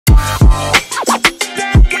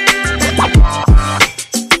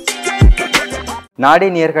நாடி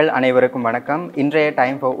நேயர்கள் அனைவருக்கும் வணக்கம். இன்றைய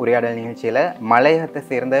டைம் ஃபார் உரையாடல் நிகழ்ச்சியில் மலையகத்தை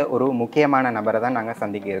சேர்ந்த ஒரு முக்கியமான நபரை தான் நாங்கள்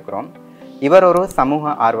சந்திக்க இருக்கிறோம். இவர் ஒரு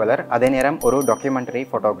சமூக ஆர்வலர், அதே நேரம் ஒரு டாக்குமெண்டரி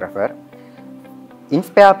ஃபோட்டோகிராஃபர்.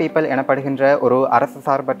 இன்ஸ்பயர் பீப்பிள் எனப்படுகின்ற ஒரு அரசு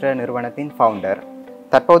சார்பற்ற நிறுவனத்தின் ஃபவுண்டர்.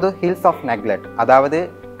 தற்போது ஹில்ஸ் ஆஃப் நெக்லெக்ட், அதாவது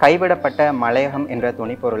கைவிடப்பட்ட மலையகம் என்ற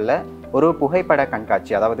துணிப்பொருளில் ஒரு புகைப்பட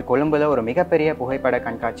கண்காட்சி, அதாவது கொழும்பில் ஒரு மிகப்பெரிய புகைப்பட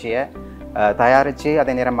கண்காட்சியை தயாரித்து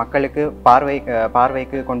அதே நேரம் மக்களுக்கு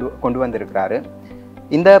பார்வைக்கு கொண்டு வந்திருக்கிறாரு.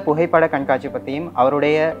 இந்த புகைப்பட கண்காட்சி பற்றியும்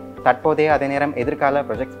அவருடைய தற்போதைய அதே நேரம் எதிர்கால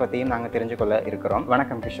ப்ரொஜெக்ட்ஸ் பற்றியும் நாங்கள் தெரிஞ்சு கொள்ள இருக்கிறோம்.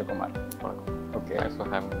 வணக்கம் கிருஷ்ணகுமார். வணக்கம். ஓகே,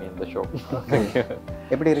 இந்த ஷோ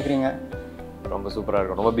எப்படி இருக்கிறீங்க? ரொம்ப சூப்பராக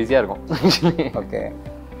இருக்கும், ரொம்ப பிஸியாக இருக்கும். ஓகே,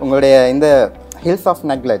 உங்களுடைய இந்த ஹில்ஸ் ஆஃப்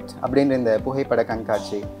நெக்லெக்ட் அப்படின்ற இந்த புகைப்பட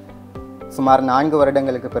கண்காட்சி சுமார் 4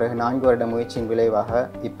 வருடங்களுக்கு பிறகு 4 வருட முயற்சியின் விளைவாக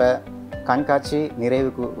இப்போ கண்காட்சி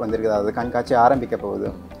நிறைவுக்கு வந்திருக்குது, அதாவது கண்காட்சி ஆரம்பிக்க போகுது.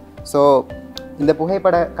 ஸோ இந்த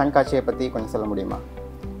புகைப்பட கண்காட்சியை பற்றி கொஞ்சம் சொல்ல முடியுமா?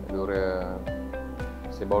 இது ஒரு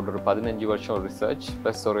ஒரு 15 வருஷம் ரிசர்ச்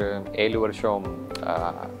ப்ளஸ் ஒரு 7 வருஷம்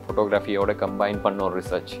ஃபோட்டோகிராஃபியோட கம்பைன் பண்ண ஒரு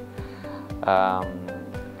ரிசர்ச்.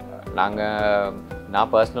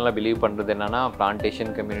 நான் பர்சனலாக பிலீவ் பண்ணுறது என்னென்னா,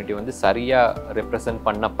 பிளான்டேஷன் கம்யூனிட்டி வந்து சரியாக ரெப்ரசன்ட்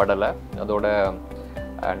பண்ணப்படலை. அதோட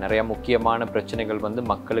நிறையா முக்கியமான பிரச்சனைகள் வந்து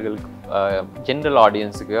மக்களுக்கு, ஜென்ரல்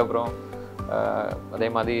ஆடியன்ஸுக்கு, அப்புறம் அதே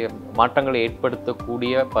மாதிரி மாற்றங்களை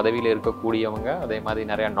ஏற்படுத்தக்கூடிய பதவியில் இருக்கக்கூடியவங்க, அதே மாதிரி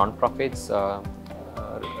நிறையா நான் ப்ராஃபிட்ஸ்,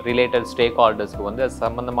 ரிலேட்டட் ஸ்டேக் ஹோல்டர்ஸ்க்கு வந்து அது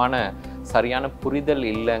சம்மந்தமான சரியான புரிதல்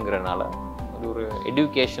இல்லைங்கிறனால அது ஒரு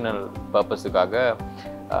எஜுகேஷனல் பர்பஸுக்காக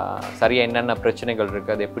சரியாக என்னென்ன பிரச்சனைகள்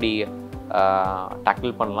இருக்குது, அது எப்படி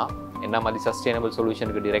டேக்கிள் பண்ணலாம், என்ன மாதிரி சஸ்டெயினபிள்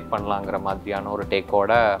சொல்யூஷனுக்கு டிரெக்ட் பண்ணலாங்கிற மாதிரியான ஒரு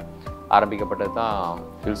டேக்கோட ஆரம்பிக்கப்பட்டது தான்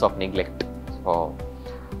ஹில்ஸ் ஆஃப் நெக்லெக்ட். ஸோ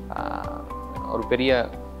ஒரு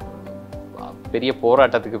பெரிய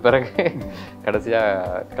போராட்டத்துக்கு பிறகு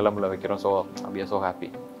கடைசியாக கிளம்புல வைக்கிறோம். ஸோ அப்படியே ஸோ ஹாப்பி.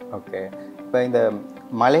 ஓகே, இப்போ இந்த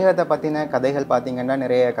மலையகத்தை பற்றின கதைகள் பார்த்திங்கன்னா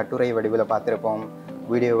நிறைய கட்டுரை வடிவில் பார்த்துருப்போம்,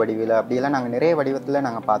 வீடியோ வடிவில், அப்படியெல்லாம் நாங்கள் நிறைய வடிவத்தில்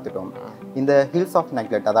நாங்கள் பார்த்துட்டோம். இந்த ஹில்ஸ் ஆஃப்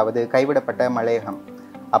நெக்லெக்ட், அதாவது கைவிடப்பட்ட மலையகம்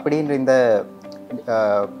அப்படின்ற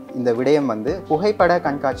இந்த விடயம் வந்து புகைப்பட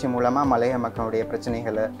கண்காட்சி மூலமாக மலையக மக்களுடைய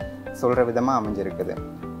பிரச்சனைகளை சொல்கிற விதமாக அமைஞ்சிருக்குது.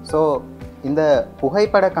 ஸோ இந்த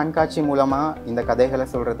புகைப்பட கண்காட்சி மூலமாக இந்த கதைகளை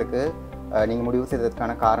சொல்கிறதுக்கு நீங்கள் முடிவு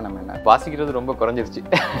செய்ததுக்கான காரணம் என்ன? வாசிக்கிறது ரொம்ப குறைஞ்சிருச்சு.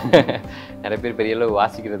 நிறைய பேர் பெரிய அளவு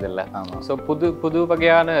வாசிக்கிறது இல்லை. ஆமாம். ஸோ புது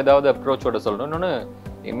வகையான ஏதாவது அப்ரோச்சோட சொல்லணும். இன்னொன்று,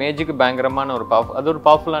 இமேஜுக்கு பயங்கரமான ஒரு அது ஒரு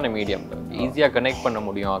பவர்ஃபுல்லான மீடியம், ஈஸியாக கனெக்ட் பண்ண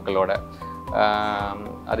முடியும் மக்களோட.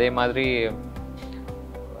 அதே மாதிரி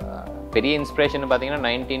பெரிய இன்ஸ்பிரேஷன் பார்த்தீங்கன்னா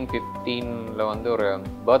 1915 வந்து ஒரு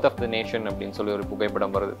பர்த் ஆஃப் த நேஷன் அப்படின்னு சொல்லி ஒரு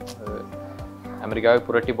புகைப்படம் வருது. அமெரிக்காவை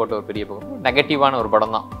புரட்டி போட்ட ஒரு பெரிய புகைப்படம், நெகட்டிவான ஒரு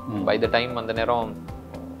படம் தான். பை த டைம் அந்த நேரம்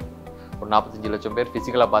ஒரு 45 லட்சம் பேர்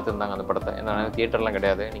ஃபிசிக்கலாக பார்த்துருந்தாங்க அந்த படத்தை. ஏன்னா தியேட்டர்லாம்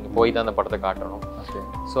கிடையாது, நீங்கள் போய் தான் அந்த படத்தை காட்டணும்.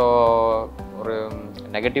 ஸோ ஒரு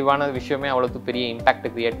நெகட்டிவான விஷயமே அவ்வளோக்கு பெரிய இம்பேக்ட்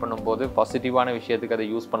க்ரியேட் பண்ணும்போது பாசிட்டிவான விஷயத்துக்கு அதை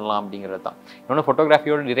யூஸ் பண்ணலாம் அப்படிங்கிறது தான். இன்னொன்று,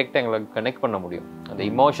 ஃபோட்டோகிராஃபியோட டிரெக்டாக எங்களுக்கு கனெக்ட் பண்ண முடியும், அந்த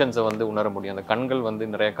இமோஷன்ஸை வந்து உணர முடியும். அந்த கண்கள்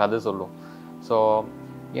வந்து நிறைய கதை சொல்லும். ஸோ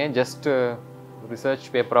ஏன் ஜஸ்ட்டு ரிசர்ச்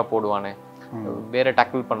பேப்பராக போடுவானே, வேறு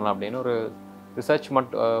டேக்கிள் பண்ணலாம் அப்படின்னு ஒரு ரிசர்ச்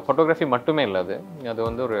ஃபோட்டோகிராஃபி மட்டுமே இல்லை, அது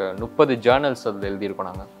வந்து ஒரு 30 ஜேர்னல்ஸ் அதில்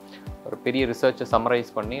எழுதியிருக்கோம். நாங்கள் ஒரு பெரிய ரிசர்ச்சை சம்மரைஸ்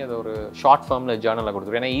பண்ணி அது ஒரு ஷார்ட் ஃபார்மில் ஜேர்னலில்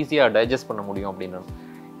கொடுத்துருவோம். ஏன்னா ஈஸியாக டைஜஸ்ட் பண்ண முடியும் அப்படின்னு.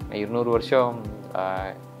 200 வருஷம்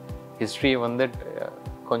ஹிஸ்ட்ரியை வந்து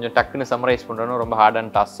கொஞ்சம் டக்குன்னு சம்மரைஸ் பண்ணுறோன்னு ரொம்ப ஹார்ட்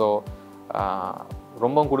அண்ட் டாஸோ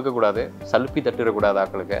ரொம்பவும் கொடுக்கக்கூடாது, சலுப்பி தட்டுறக்கூடாது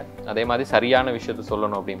ஆக்களுக்கு. அதே மாதிரி சரியான விஷயத்த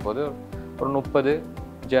சொல்லணும் அப்படிங்கும்போது ஒரு 30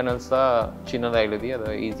 ஜேர்னல்ஸாக சின்னதாக எழுதி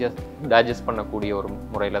அதை ஈஸியாக டைஜஸ்ட் பண்ணக்கூடிய ஒரு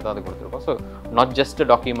முறையில் தான் அது கொடுத்துருக்கோம். So not just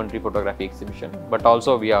documentary photography exhibition, but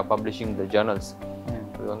also we are publishing the journals.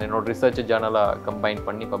 இது வந்து என்னோட ரிசர்ச் ஜேர்னலாக கம்பைன்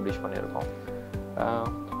பண்ணி பப்ளிஷ் பண்ணியிருக்கோம்.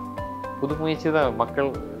 புது முயற்சி தான். மக்கள்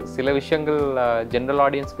சில விஷயங்கள் ஜென்ரல்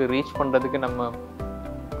ஆடியன்ஸ்க்கு ரீச் பண்ணுறதுக்கு நம்ம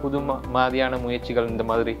புது மாதிரியான முயற்சிகள் இந்த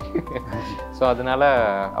மாதிரி. ஸோ அதனால்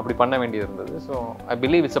அப்படி பண்ண வேண்டியது இருந்தது. So I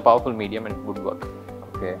believe it's a powerful medium and good work.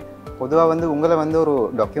 Okay, பொதுவாக வந்து உங்களை வந்து ஒரு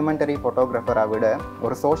டாக்குமெண்டரி ஃபோட்டோகிராஃபராக விட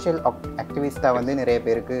ஒரு சோஷியல் ஆக்டிவிஸ்டாக வந்து நிறைய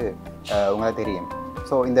பேருக்கு உங்களை தெரியும்.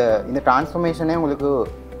 ஸோ இந்த டிரான்ஸ்ஃபர்மேஷனே உங்களுக்கு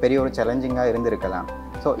பெரிய ஒரு சேலஞ்சிங்காக இருந்திருக்கலாம்.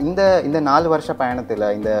 ஸோ இந்த 4 வருஷ பயணத்தில்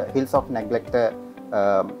இந்த ஹில்ஸ் ஆஃப் நெக்லெக்டை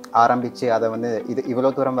ஆரம்பித்து அதை வந்து இவ்வளோ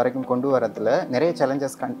தூரம் வரைக்கும் கொண்டு வரதுல நிறைய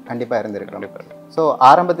சேலஞ்சஸ் கண்டிப்பாக இருந்திருக்கு. ஸோ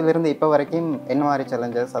ஆரம்பத்திலிருந்து இப்போ வரைக்கும் என்ன மாதிரி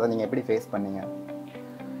சேலஞ்சஸ், அதை நீங்கள் எப்படி ஃபேஸ் பண்ணீங்க?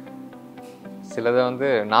 சிலதை வந்து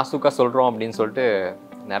நாசுக்காக சொல்கிறோம் அப்படின்னு சொல்லிட்டு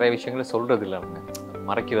நிறைய விஷயங்களை சொல்கிறது இல்லை, நம்ம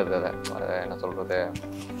மறைக்கிறது. அதை என்ன சொல்கிறது,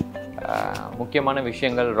 முக்கியமான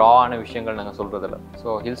விஷயங்கள், ராவான விஷயங்கள் நாங்கள் சொல்கிறதில்ல.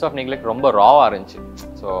 ஸோ ஹில்ஸ் ஆஃப் நெக்லெக்ட் ரொம்ப ராவாக இருந்துச்சு.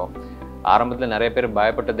 ஸோ ஆரம்பத்தில் நிறைய பேர்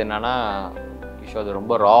பயப்பட்டது என்னென்னா, அது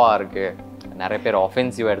ரொம்ப ராவாக இருக்குது, நிறைய பேர்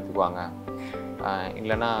ஆஃபென்சிவாக எடுத்துக்குவாங்க,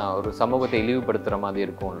 இல்லைன்னா ஒரு சமூகத்தை இழிவுபடுத்துகிற மாதிரி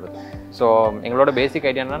இருக்கும்ன்றது. ஸோ எங்களோட பேசிக்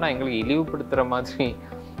ஐடியா என்னன்னா, எங்களுக்கு இழிவுபடுத்துகிற மாதிரி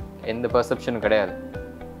எந்த பெர்செப்ஷனும் கிடையாது.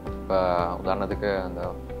 இப்போ உதாரணத்துக்கு அந்த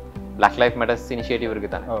Black Lives Matters இனிஷியேட்டிவ்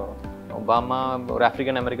இருக்குது தானே. ஒபாமா ஒரு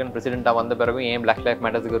ஆஃப்ரிக்கன் அமெரிக்கன் பிரசிடெண்ட்டாக வந்த பிறகு ஏன் Black Lives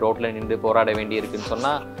Mattersக்கு ரோட்டில் நின்று போராட வேண்டி இருக்குன்னு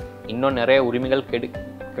சொன்னால், இன்னும் நிறைய உரிமைகள்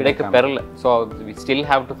கிடைக்க பெறல. So we still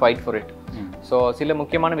have to fight for it. So சில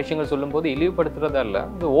முக்கியமான விஷயங்கள் சொல்லும்போது இழிவுபடுத்துறதா இல்லை,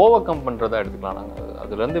 இது ஓவர் கம் பண்ணுறதா எடுத்துக்கலாம். நாங்கள்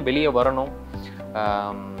அதுலேருந்து வெளியே வரணும்.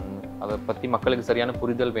 அதை பற்றி மக்களுக்கு சரியான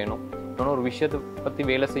புரிதல் வேணும். இன்னொன்று ஒரு விஷயத்தை பற்றி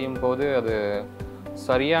வேலை செய்யும் போது அது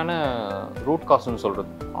சரியான ரூட் காஸ்ன்னு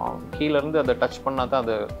சொல்கிறது, கீழேருந்து அதை டச் பண்ணால் தான்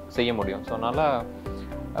அதை செய்ய முடியும். ஸோ அதனால்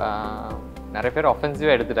நிறைய பேர்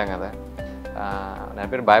ஒஃபென்சிவாக எடுத்துட்டாங்க, அதை நிறைய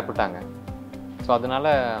பேர் பயப்பட்டாங்க. ஸோ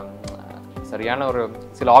அதனால் சரியான ஒரு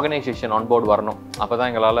சில ஆர்கனைசேஷன் ஆன்போர்டு வரணும். அப்போ தான்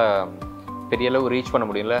எங்களால் பெரிய அளவு ரீச் பண்ண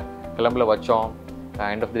முடியல. கிளம்பில் வச்சோம்,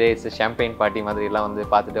 end of the day it's champagne party மாதிரிலாம் வந்து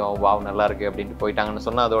பார்த்துட்டு வாவ் நல்லா இருக்குது அப்படின்ட்டு போயிட்டாங்கன்னு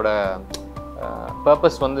சொன்னால் அதோட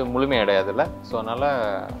பர்பஸ் வந்து முழுமையடையாதுல்ல. ஸோ அதனால்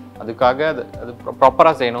அதுக்காக அது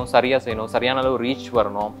ப்ராப்பராக செய்யணும், சரியாக செய்யணும், சரியான அளவு ரீச்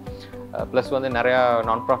வரணும். ப்ளஸ் வந்து நிறையா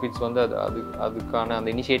நான் ப்ராஃபிட்ஸ் வந்து அதுக்கான அந்த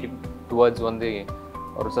இனிஷியேட்டிவ் டுவர்ட்ஸ் வந்து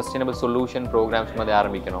ஒரு சஸ்டைனபிள் சொல்யூஷன் ப்ரோக்ராம்ஸ் மாதிரி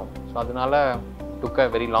ஆரம்பிக்கணும். ஸோ அதனால டுக் a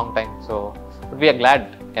very long time. So but we are Claude,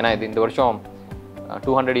 ஏன்னா இது இந்த வருஷம்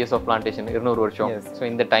 200 years ஆஃப் பிளான்டேஷன், 200 வருஷம். ஸோ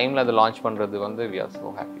இந்த டைமில் அதை லான்ச் பண்ணுறது வந்து we are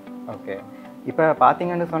so happy. Okay, இப்போ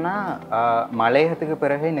பார்த்தீங்கன்னு சொன்னால் மலையகத்துக்கு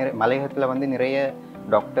பிறகு மலையகத்தில் வந்து நிறைய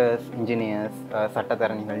டாக்டர்ஸ், இன்ஜினியர்ஸ்,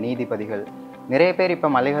 சட்டத்தரணிகள், நீதிபதிகள் நிறைய பேர் இப்போ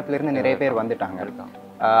மலையகத்திலிருந்து நிறைய பேர் வந்துட்டாங்க.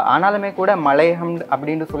 ஆனாலுமே கூட மலையகம்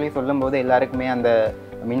அப்படின்னு சொல்லும்போது எல்லாருக்குமே அந்த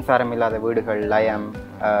மின்சாரம் இல்லாத வீடுகள், லயம்,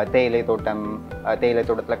 தேயிலை தோட்டம், தேயிலை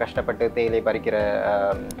தோட்டத்தில் கஷ்டப்பட்டு தேயிலை பறிக்கிற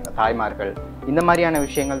தாய்மார்கள், இந்த மாதிரியான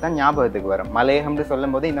விஷயங்கள் தான் ஞாபகத்துக்கு வரும். மலையகம்னு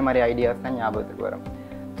சொல்லும்போது இந்த மாதிரி ஐடியாஸ் தான் ஞாபகத்துக்கு வரும்.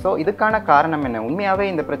 ஸோ இதுக்கான காரணம் என்ன? உண்மையாகவே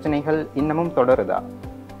இந்த பிரச்சனைகள் இன்னமும் தொடருதா?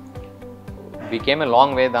 We came a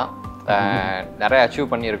long way தான், நிறைய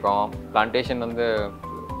அச்சீவ் பண்ணியிருக்கோம். பிளான்டேஷன் வந்து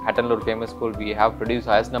ஹட்டனில் ஒரு famous school, we have produce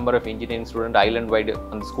highest number of engineering student Island wide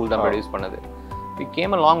அந்த ஸ்கூல் தான் ப்ரொடியூஸ் பண்ணுது. We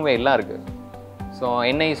came a long way எல்லாம் இருக்குது. ஸோ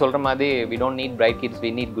என்னை சொல்கிற மாதிரி we don't need bright kids, we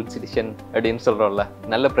need good citizen அப்படின்னு சொல்கிறோம்ல.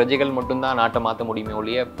 நல்ல பிரஜைகள் மட்டும்தான் நாட்டை மாற்ற முடியுமே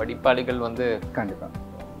ஒழிய படிப்பாளிகள் வந்து கண்டிப்பாக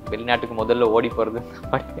வெளிநாட்டுக்கு முதல்ல ஓடி போகிறது.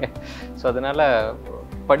 ஸோ அதனால்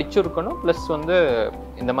படிச்சிருக்கணும், ப்ளஸ் வந்து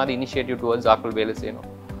இந்த மாதிரி இனிஷியேட்டிவ் டுவர்ட்ஸ் ஆக்கள் வேலை செய்யணும்.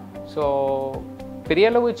 ஸோ பெரிய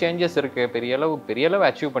அளவு சேஞ்சஸ் இருக்குது, பெரிய அளவு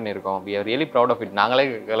அச்சீவ் பண்ணியிருக்கோம். We are really proud of it. நாங்களே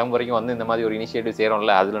கிளம்பு வரைக்கும் வந்து இந்த மாதிரி ஒரு இனிஷியேட்டிவ்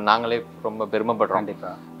செய்கிறோம்ல, அதில் நாங்களே ரொம்ப பெருமைப்படுறோம்.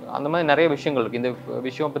 கண்டிப்பாக அந்த மாதிரி நிறைய விஷயங்கள் இருக்குது. இந்த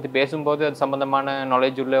விஷயம் பற்றி பேசும்போது அது சம்மந்தமான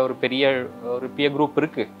நாலேஜ் உள்ள ஒரு பெரிய குரூப்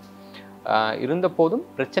இருக்குது. இருந்த போதும்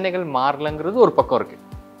பிரச்சனைகள் மாறலைங்கிறது ஒரு பக்கம் இருக்குது.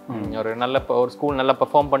 ஒரு ஸ்கூல் நல்லா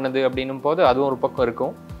பெர்ஃபார்ம் பண்ணுது அப்படின்னும் போது அதுவும் ஒரு பக்கம்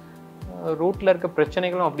இருக்கும். ரூட்டில் இருக்க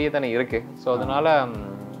பிரச்சனைகளும் அப்படியே தானே இருக்குது. ஸோ அதனால்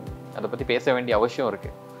அதை பற்றி பேச வேண்டிய அவசியம்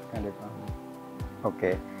இருக்குது. கண்டிப்பாக. ஓகே,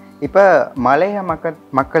 இப்போ மலைய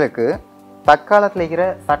மக்களுக்கு தற்காலத்தில் இருக்கிற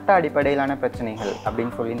சட்ட அடிப்படையிலான பிரச்சனைகள்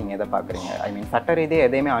அப்படின்னு சொல்லி நீங்கள் எதை பார்க்குறீங்க? ஐ மீன் சட்ட ரீதியாக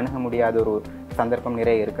எதையுமே அணுக முடியாத ஒரு சந்தர்ப்பம்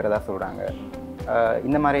நிறைய இருக்கிறதா சொல்கிறாங்க.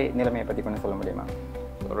 இந்த மாதிரி நிலைமையை பற்றி கொஞ்சம் சொல்ல முடியுமா?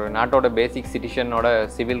 ஒரு நாட்டோட பேசிக் சிட்டிசனோட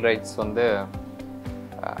சிவில் ரைட்ஸ் வந்து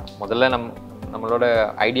முதல்ல நம்மளோட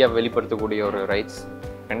ஐடியா வெளிப்படுத்தக்கூடிய ஒரு ரைட்ஸ்.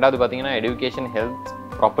 ரெண்டாவது பார்த்தீங்கன்னா education, health,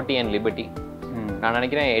 property and liberty. நான்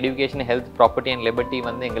நினைக்கிறேன் education, health, property and liberty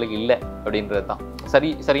வந்து எங்களுக்கு இல்லை அப்படின்றது தான்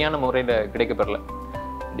சரியான முறையில் கிடைக்கப்பெறல.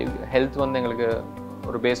 ஹெல்த் வந்து எங்களுக்கு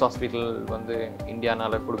ஒரு பேஸ் ஹாஸ்பிட்டல் வந்து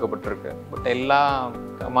இந்தியானால் கொடுக்கப்பட்டிருக்கு. பட் எல்லா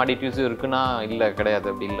கமாடிட்டிஸும் இருக்குன்னா இல்லை, கிடையாது,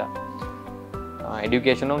 அப்படி இல்லை.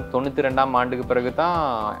 எஜுகேஷனும் 92ஆம் ஆண்டுக்கு பிறகு தான்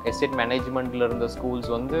எஸ்டேட் மேனேஜ்மெண்ட்டில் இருந்த ஸ்கூல்ஸ்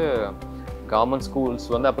வந்து கவர்மெண்ட் ஸ்கூல்ஸ்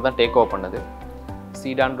வந்து அப்போ தான் டேக் ஓவர் பண்ணுது.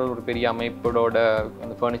 சீடான்ற ஒரு பெரிய அமைப்போட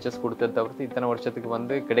அந்த ஃபர்னிச்சர்ஸ் கொடுத்தது தவிர்த்து இத்தனை வருஷத்துக்கு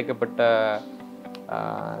வந்து கிடைக்கப்பட்ட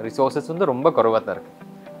ரிசோர்ஸஸ் வந்து ரொம்ப குறைவாக தான் இருக்குது.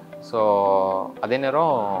 ஸோ அதே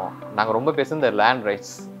நேரம் நாங்கள் ரொம்ப பேசுகிற லேண்ட்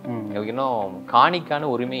ரைட்ஸ், எங்களுக்கு இன்னும் காணிக்கான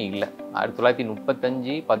உரிமை இல்லை.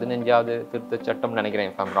 1935 15வது திருத்த சட்டம்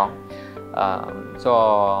நினைக்கிறேன் ஃபேம்ராங். ஸோ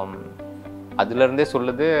அதுலேருந்தே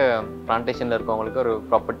சொல்லுது பிளான்டேஷனில் இருக்கவங்களுக்கு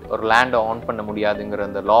ஒரு லேண்டை ஆன் பண்ண முடியாதுங்கிற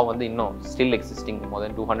அந்த லா வந்து இன்னும் ஸ்டில் எக்ஸிஸ்டிங் மோர்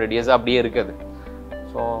தென் 200 years அப்படியே இருக்குது.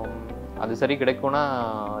 ஸோ அது சரி கிடைக்கும்னா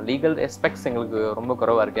லீகல் ரெஸ்பெக்ட்ஸ் எங்களுக்கு ரொம்ப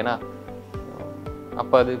குறைவாக இருக்குது. ஏன்னா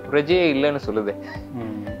அப்போ அது பிரஜையே இல்லைன்னு சொல்லுது.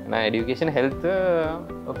 ஏன்னா எஜுகேஷன், ஹெல்த்து,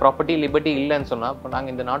 ப்ராப்பர்ட்டி, லிபர்ட்டி இல்லைன்னு சொன்னால் அப்போ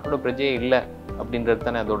நாங்கள் இந்த நாட்டோட பிரஜையே இல்லை அப்படின்றது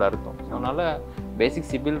தானே அதோட அர்த்தம். ஸோ அதனால் பேசிக்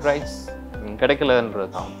சிவில் ரைட்ஸ் கிடைக்கலன்றது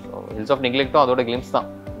தான். ஸோ ஹில்ஸ் ஆஃப் நெக்லெக்டும் அதோட கிளிம்ஸ் தான்.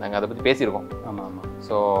 நாங்கள் அதை பற்றி பேசியிருக்கோம். ஆமாம் ஆமாம்.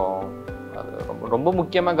 ஸோ அது ரொம்ப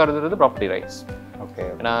முக்கியமாக கருதுறது ப்ராப்பர்ட்டி ரைட்ஸ். ஓகே,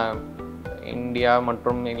 ஏன்னா இந்தியா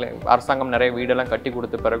மற்றும் அரசாங்கம் நிறைய வீடெல்லாம் கட்டி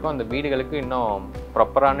கொடுத்த பிறகும் அந்த வீடுகளுக்கு இன்னும்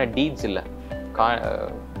ப்ராப்பரான டீட்ஸ் இல்லை,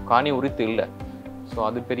 காணி உரித்து இல்லை. ஸோ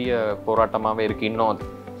அது பெரிய போராட்டமாகவே இருக்குது இன்னும் அது.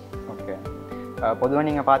 ஓகே, பொதுவாக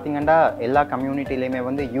நீங்கள் பார்த்தீங்கன்னா எல்லா கம்யூனிட்டிலையுமே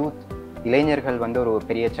வந்து இளைஞர்கள் வந்து ஒரு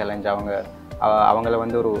பெரிய சேலஞ்ச். அவங்கள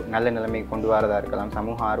வந்து ஒரு நல்ல நிலைமைக்கு கொண்டு வரதா இருக்கலாம்,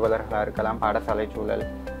 சமூக ஆர்வலர்களாக இருக்கலாம், பாடசாலை சூழல்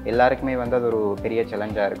எல்லாருக்குமே வந்து அது ஒரு பெரிய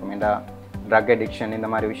சேலஞ்சாக இருக்கும். ஏன்னா ட்ரக் அடிக்ஷன் இந்த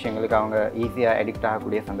மாதிரி விஷயங்களுக்கு அவங்க ஈஸியாக அடிக்ட்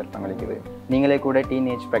ஆகக்கூடிய சந்தர்ப்பங்கள் இருக்குது. நீங்களே கூட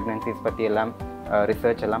டீனேஜ் ப்ரெக்னன்சிஸ் பற்றி எல்லாம்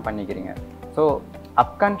ரிசர்ச் எல்லாம் பண்ணிக்கிறீங்க. ஸோ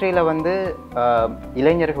அப்கண்ட்ரியில் வந்து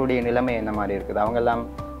இளைஞர்களுடைய நிலைமை என்ன மாதிரி இருக்குது? அவங்கெல்லாம்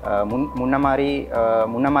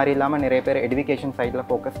முன்ன மாதிரி இல்லாமல் நிறைய பேர் எஜுகேஷன் சைடில்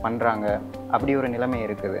ஃபோக்கஸ் பண்ணுறாங்க, அப்படி ஒரு நிலைமை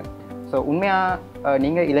இருக்குது. ஸோ உண்மையாக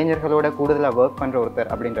நீங்கள் இளைஞர்களோட கூடுதலாக ஒர்க் பண்ணுற ஒருத்தர்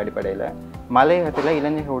அப்படின்ற அடிப்படையில் மலையகத்தில்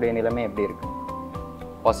இளைஞர்களுடைய நிலைமை எப்படி இருக்குது?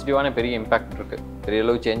 பாசிட்டிவான பெரிய இம்பேக்ட் இருக்குது, பெரிய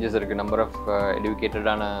அளவு சேஞ்சஸ் இருக்குது. நம்பர் ஆஃப்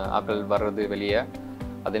எடுக்கேட்டடான ஆட்கள் வர்றது வெளியே,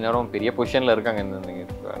 அதே நேரம் பெரிய பொசிஷனில் இருக்காங்க.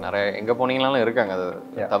 நிறைய எங்கே போனீங்களாலும் இருக்காங்க, அது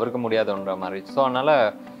தவிர்க்க முடியாதுன்ற மாதிரி. ஸோ அதனால்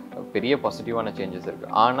பெரிய பாசிட்டிவான சேஞ்சஸ்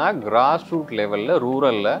இருக்குது. ஆனால் கிராஸ் ரூட் லெவலில்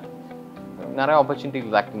ரூரலில் நிறைய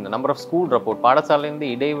ஆப்பர்ச்சுனிட்டிஸ் லேக். இந்த number of school report பாடசாலையிலேருந்து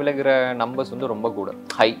இடைவிலகிற numbers வந்து ரொம்ப கூட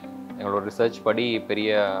ஹை. எங்களோட ரிசர்ச் படி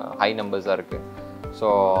பெரிய ஹை நம்பர்ஸாக இருக்குது. ஸோ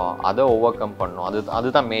அதை ஓவர் கம் பண்ணணும்,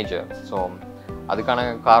 அதுதான் மேஜர். ஸோ அதுக்கான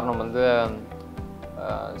காரணம் வந்து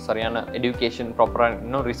சரியான எஜுகேஷன், ப்ராப்பராக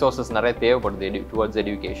இன்னும் ரிசோர்ஸஸ் நிறைய தேவைப்படுது டுவர்ட்ஸ்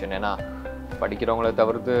எஜுகேஷன். ஏன்னா படிக்கிறவங்கள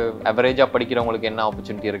தவிர்த்து அவரேஜாக படிக்கிறவங்களுக்கு என்ன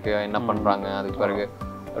ஆப்பர்ச்சுனிட்டி இருக்குது, என்ன பண்ணுறாங்க, அதுக்கு பிறகு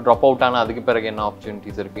ட்ராப் அவுட் ஆனால் அதுக்கு பிறகு என்ன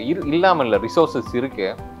ஆப்பர்ச்சுனிட்டிஸ் இருக்குது, இல்லாமல் இல்லை ரிசோர்ஸஸ் இருக்குது.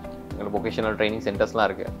 எங்களுக்கு வொகேஷனல் ட்ரைனிங் சென்டர்ஸ்லாம்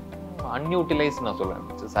இருக்குது, அன்யூட்டிலைஸ் நான் சொல்லுவேன்,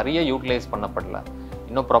 சரியாக யூட்டிலைஸ் பண்ணப்படல.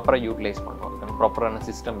 இன்னும் ப்ராப்பராக யூட்டிலைஸ் பண்ணணும், அதுக்கான ப்ராப்பரான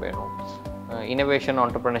சிஸ்டம் வேணும். இனோவேஷன்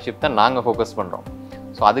ஆண்டர்ப்ரனர்ஷிப் தான் நாங்கள் ஃபோக்கஸ் பண்ணுறோம்.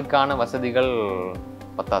 ஸோ அதுக்கான வசதிகள்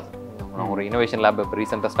பத்தாது. ஒரு இனோவேஷன் லேப் இப்போ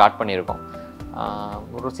ரீசெண்டாக ஸ்டார்ட் பண்ணியிருக்கோம்.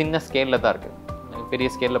 ஒரு சின்ன ஸ்கேலில் தான் இருக்குது, பெரிய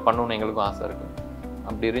ஸ்கேலில் பண்ணணும்னு எங்களுக்கும் ஆசை இருக்குது.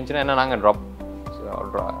 அப்படி இருந்துச்சுன்னா என்ன, நாங்கள்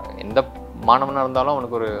எந்த மாணவனாக இருந்தாலும்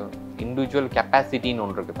அவனுக்கு ஒரு இண்டிவிஜுவல் கெப்பாசிட்டின்னு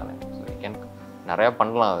ஒன்று இருக்குது தானே. ஸோ கேன் நிறையா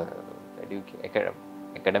பண்ணலாம்.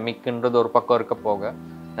 அகடமிக்ன்றது ஒரு பக்கம் இருக்க போக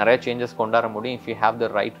நிறைய சேஞ்சஸ் கொண்டாட முடியும் if you have the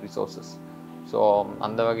right resources. So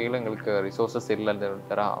அந்த வகையில் எங்களுக்கு ரிசோர்ஸஸ் இல்லை,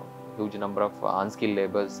 தர ஹியூஜ் நம்பர் ஆஃப் அன்ஸ்கில்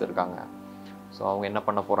லேபர்ஸ் இருக்காங்க. ஸோ அவங்க என்ன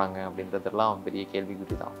பண்ண போகிறாங்க அப்படின்றதெல்லாம் பெரிய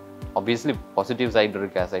கேள்விக்குறி தான். ஆப்வியஸ்லி பாசிட்டிவ் சைடு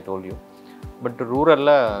இருக்குது, as I told you. But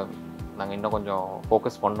ரூரலில் நாங்கள் இன்னும் கொஞ்சம்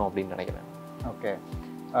ஃபோக்கஸ் பண்ணோம் அப்படின்னு நினைக்கிறேன். ஓகே,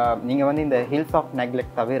 நீங்கள் வந்து இந்த ஹில்ஸ் ஆஃப்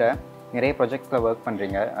நெக்லெக்ட் தவிர நிறைய ப்ராஜெக்ட்ஸில் ஒர்க்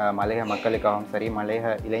பண்ணுறீங்க, மலையக மக்களுக்காகவும் சரி,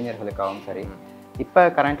 மலையக இளைஞர்களுக்காகவும் சரி. இப்போ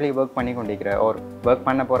கரண்ட்லி ஒர்க் பண்ணி கொண்டிருக்கிற ஒர்க்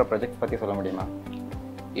பண்ண போகிற ப்ராஜெக்ட்ஸ் பற்றி சொல்ல முடியுமா?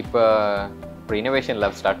 இப்போ ஒரு இனோவேஷன்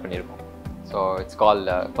லேப் ஸ்டார்ட் பண்ணியிருக்கோம். So it's call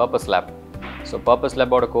purpose lab. So purpose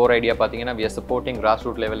லேப்போட core idea பார்த்தீங்கன்னா, we are supporting cross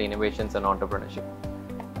root level innovations and entrepreneurship.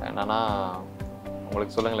 என்னன்னா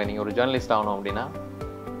உங்களுக்கு சொல்லுங்களேன், நீங்கள் ஒரு ஜேர்னலிஸ்ட் ஆகணும் அப்படின்னா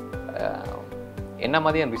என்ன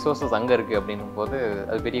மாதிரியான ரிசோர்ஸஸ் அங்கே இருக்குது அப்படின்னும் போது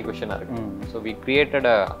அது பெரிய கொஷனாக இருக்குது. ஸோ வி கிரியேட்டட்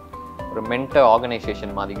ஒரு மென்டர்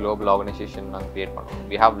ஆர்கனைசேஷன் மாதிரி, குளோபல் ஆர்கனைசேஷன் நாங்கள் க்ரியேட் பண்ணோம்.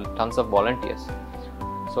 We have tons of volunteers.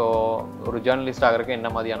 So ஒரு ஜேர்னலிஸ்ட் ஆகிறதுக்கு என்ன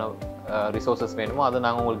மாதிரியான ரிசோர்ஸஸ் வேணுமோ அதை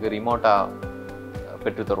நாங்கள் உங்களுக்கு ரிமோட்டாக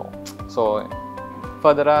பெற்றுத்தருவோம். ஸோ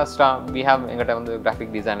ஃபர்தராக வி ஹாவ் எங்கிட்ட வந்து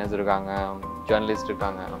கிராஃபிக் டிசைனர்ஸ் இருக்காங்க, ஜேர்னலிஸ்ட்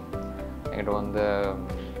இருக்காங்க, எங்கிட்ட வந்து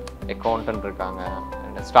அக்கௌண்டன்ட் இருக்காங்க,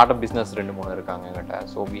 ஸ்டார்ட் அப் பிஸ்னஸ் 2-3 இருக்காங்க எங்கிட்ட.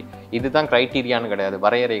 ஸோ இதுதான் க்ரைட்டீரியான்னு கிடையாது,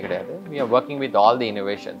 வரையறை கிடையாது. We are working with all the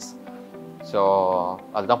innovations. So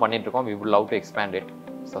அதுதான் பண்ணிகிட்ருக்கோம். We would love to expand it.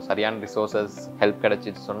 So சரியான ரிசோர்ஸஸ் ஹெல்ப்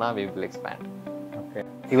கிடச்சிட்டு சொன்னால் வி வில் எக்ஸ்பேண்ட். ஓகே,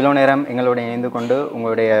 இவ்வளோ நேரம் எங்களோட இணைந்து கொண்டு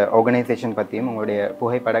உங்களுடைய ஆர்கனைசேஷன் பற்றியும் உங்களுடைய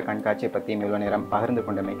புகைப்பட கண்காட்சி பற்றியும் இவ்வளோ நேரம் பகிர்ந்து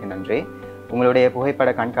கொண்டமைக்கு நன்றி. உங்களுடைய புகைப்பட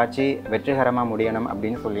கண்காட்சி வெற்றிகரமாக முடியணும்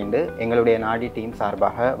அப்படின்னு சொல்லிட்டு எங்களுடைய நாடி டீம்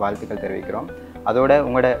சார்பாக வாழ்த்துக்கள் தெரிவிக்கிறோம். அதோட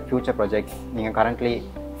உங்களோட ஃப்யூச்சர் ப்ராஜெக்ட்ஸ், நீங்கள் கரண்ட்லி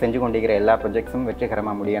செஞ்சு கொண்டிருக்கிற எல்லா ப்ராஜெக்ட்ஸும்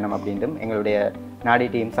வெற்றிகரமாக முடியணும் அப்படின்ட்டும் எங்களுடைய நாடி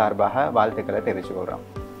டீம் சார்பாக வாழ்த்துக்களை தெரிவிச்சுக்கொள்கிறோம்.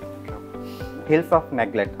 ஹில்ஸ் ஆஃப்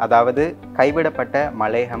நெக்லெக்ட், அதாவது கைவிடப்பட்ட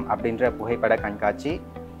மலையகம் அப்படின்ற புகைப்பட கண்காட்சி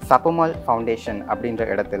சப்புமல் ஃபவுண்டேஷன் அப்படின்ற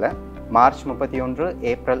இடத்துல மார்ச் 31,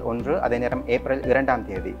 ஏப்ரல் 1, அதே நேரம் ஏப்ரல் 2ஆம்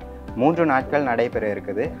தேதி 3 நாட்கள் நடைபெற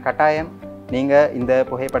இருக்குது. கட்டாயம் நீங்கள் இந்த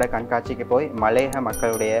புகைப்பட கண்காட்சிக்கு போய் மலையக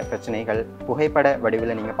மக்களுடைய பிரச்சனைகள் புகைப்பட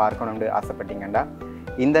வடிவில் நீங்கள் பார்க்கணுன்னு ஆசைப்பட்டீங்கன்னா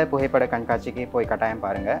இந்த புகைப்பட கண்காட்சிக்கு போய் கட்டாயம்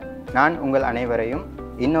பாருங்கள். நான் உங்கள் அனைவரையும்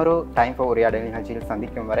இன்னொரு டைம் ஃபார் உரையாடல் நிகழ்ச்சியில்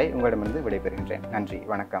சந்திக்கும் வரை உங்களிடமிருந்து விடைபெறுகின்றேன். நன்றி,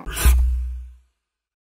 வணக்கம்.